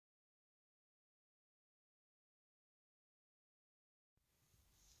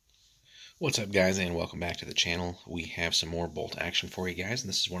What's up, guys, and welcome back to the channel. We have some more bolt action for you guys, and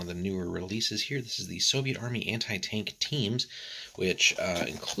this is one of the newer releases here. This is the Soviet Army anti-tank teams, which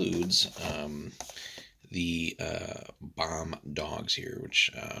includes the bomb dogs here,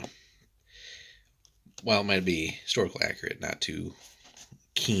 which, while it might be historically accurate, not too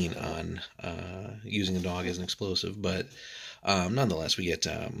keen on using a dog as an explosive, but nonetheless, we get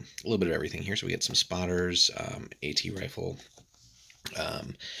a little bit of everything here. So we get some spotters, AT rifle.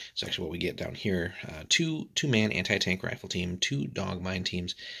 So actually what we get down here, two-man anti-tank rifle team, two dog mine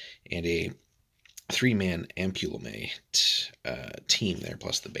teams, and a three-man Ampulame team there,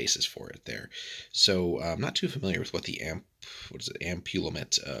 plus the basis for it there. So I'm not too familiar with what the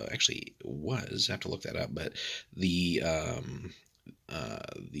Ampulament actually was. I have to look that up, but the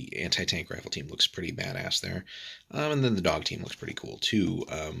anti-tank rifle team looks pretty badass there. And then the dog team looks pretty cool too.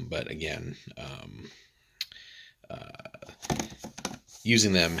 But again,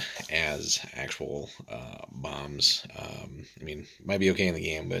 using them as actual bombs, I mean, might be okay in the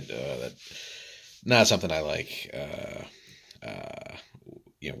game, but that's not something I like,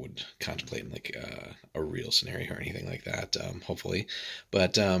 would contemplate in like a real scenario or anything like that, hopefully.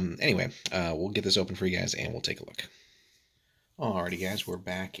 But anyway, we'll get this open for you guys and we'll take a look. Alrighty, guys, we're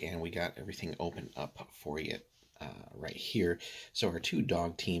back and we got everything open up for you right here. So our two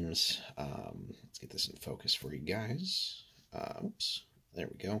dog teams, let's get this in focus for you guys. Oops. There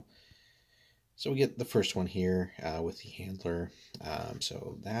we go. So we get the first one here with the handler.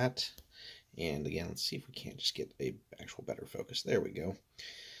 So that, and again, let's see if we can't just get a actual better focus. There we go.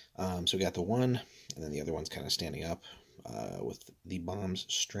 So we got the one, and then the other one's kind of standing up with the bombs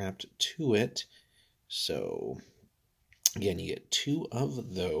strapped to it. So again, you get two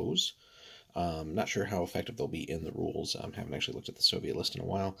of those. Not sure how effective they'll be in the rules. Haven't actually looked at the Soviet list in a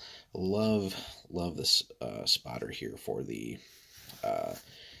while. Love this spotter here for the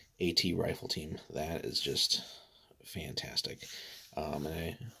AT rifle team. That is just fantastic. And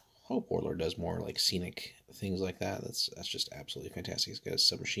I hope Warlord does more like scenic things like that. That's just absolutely fantastic. He's got a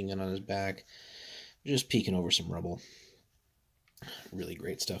submachine gun on his back, just peeking over some rubble. Really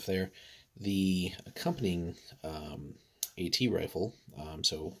great stuff there. The accompanying AT rifle,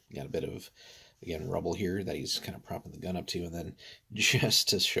 so got a bit of, again, rubble here that he's kind of propping the gun up to, and then just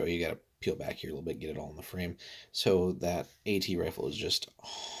to show you, got to peel back here a little bit, get it all in the frame. So that AT rifle is just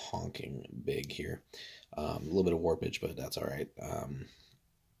honking big here. A little bit of warpage, but that's all right.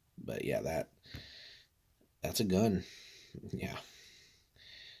 But yeah, that's a gun. Yeah.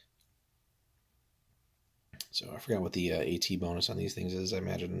 So I forgot what the AT bonus on these things is. I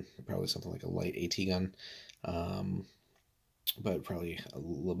imagine probably something like a light AT gun. But probably a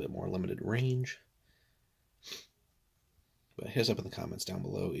little bit more limited range. But hit us up in the comments down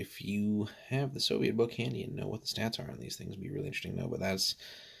below if you have the Soviet book handy and know what the stats are on these things. It'd be really interesting to know. But that's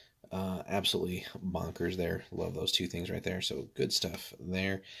absolutely bonkers there. Love those two things right there. So good stuff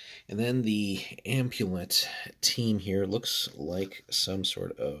there. And then the Ampulant team here looks like some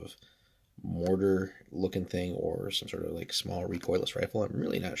sort of mortar looking thing or some sort of like small recoilless rifle. I'm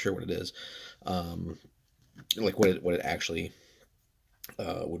really not sure what it is. Like what it actually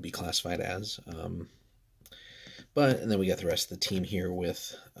would be classified as. And then we got the rest of the team here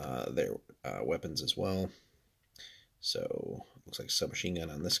with their weapons as well. So looks like a submachine gun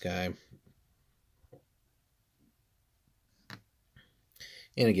on this guy.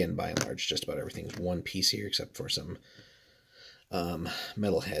 And again, by and large, just about everything's one piece here, except for some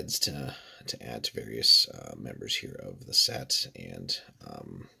metal heads to add to various members here of the set, and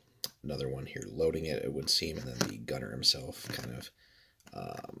another one here loading it, it would seem, and then the gunner himself kind of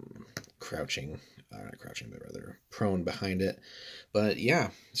crouching, not crouching, but rather prone behind it. But yeah,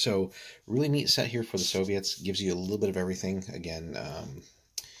 so really neat set here for the Soviets. Gives you a little bit of everything. Again,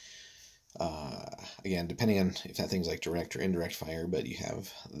 again, depending on if that thing's like direct or indirect fire, but you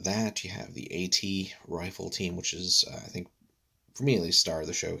have that. You have the AT rifle team, which is, I think, for me at least, star of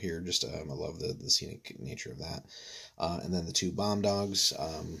the show here. Just I love the scenic nature of that. And then the two bomb dogs.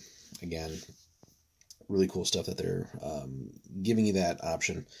 Again, really cool stuff that they're giving you that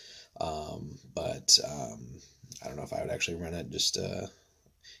option. But I don't know if I would actually run it. Just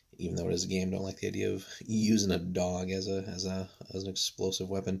even though it is a game, don't like the idea of using a dog as an explosive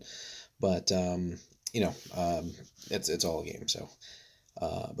weapon. But it's all a game. So.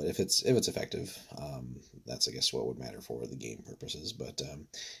 But if it's effective, that's, I guess, what would matter for the game purposes. But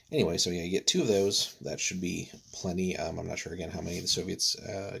anyway, so yeah, you get two of those. That should be plenty. I'm not sure, again, how many the Soviets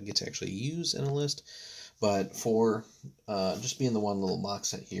get to actually use in a list. But for just being the one little box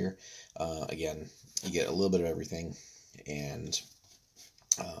set here, again, you get a little bit of everything. And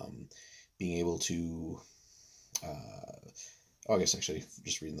being able to Oh, I guess actually,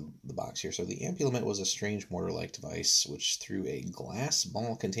 just reading the box here. So the ampulament was a strange mortar-like device which threw a glass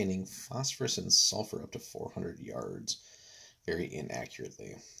ball containing phosphorus and sulfur up to 400 yards, very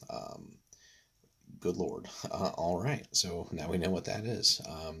inaccurately. Um, Good Lord. All right, so now we know what that is.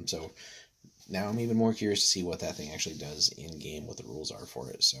 So now I'm even more curious to see what that thing actually does in game, what the rules are for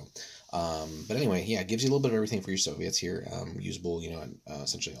it. So, but anyway, yeah, it gives you a little bit of everything for your Soviets here, usable, in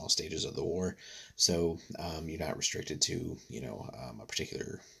essentially all stages of the war. So you're not restricted to, a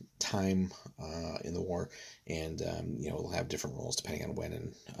particular time in the war, and it'll have different roles depending on when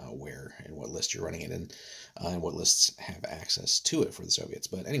and where and what list you're running it in, and what lists have access to it for the Soviets.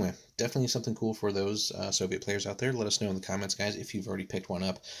 But anyway, definitely something cool for those Soviet players out there. Let us know in the comments, guys, if you've already picked one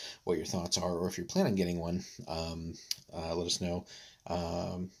up, what your thoughts are, or if you're planning on getting one. Let us know.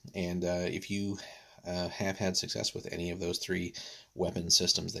 And if you have had success with any of those three weapon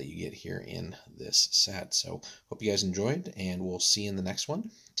systems that you get here in this set. So hope you guys enjoyed, and we'll see you in the next one.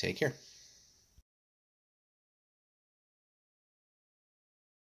 Take care.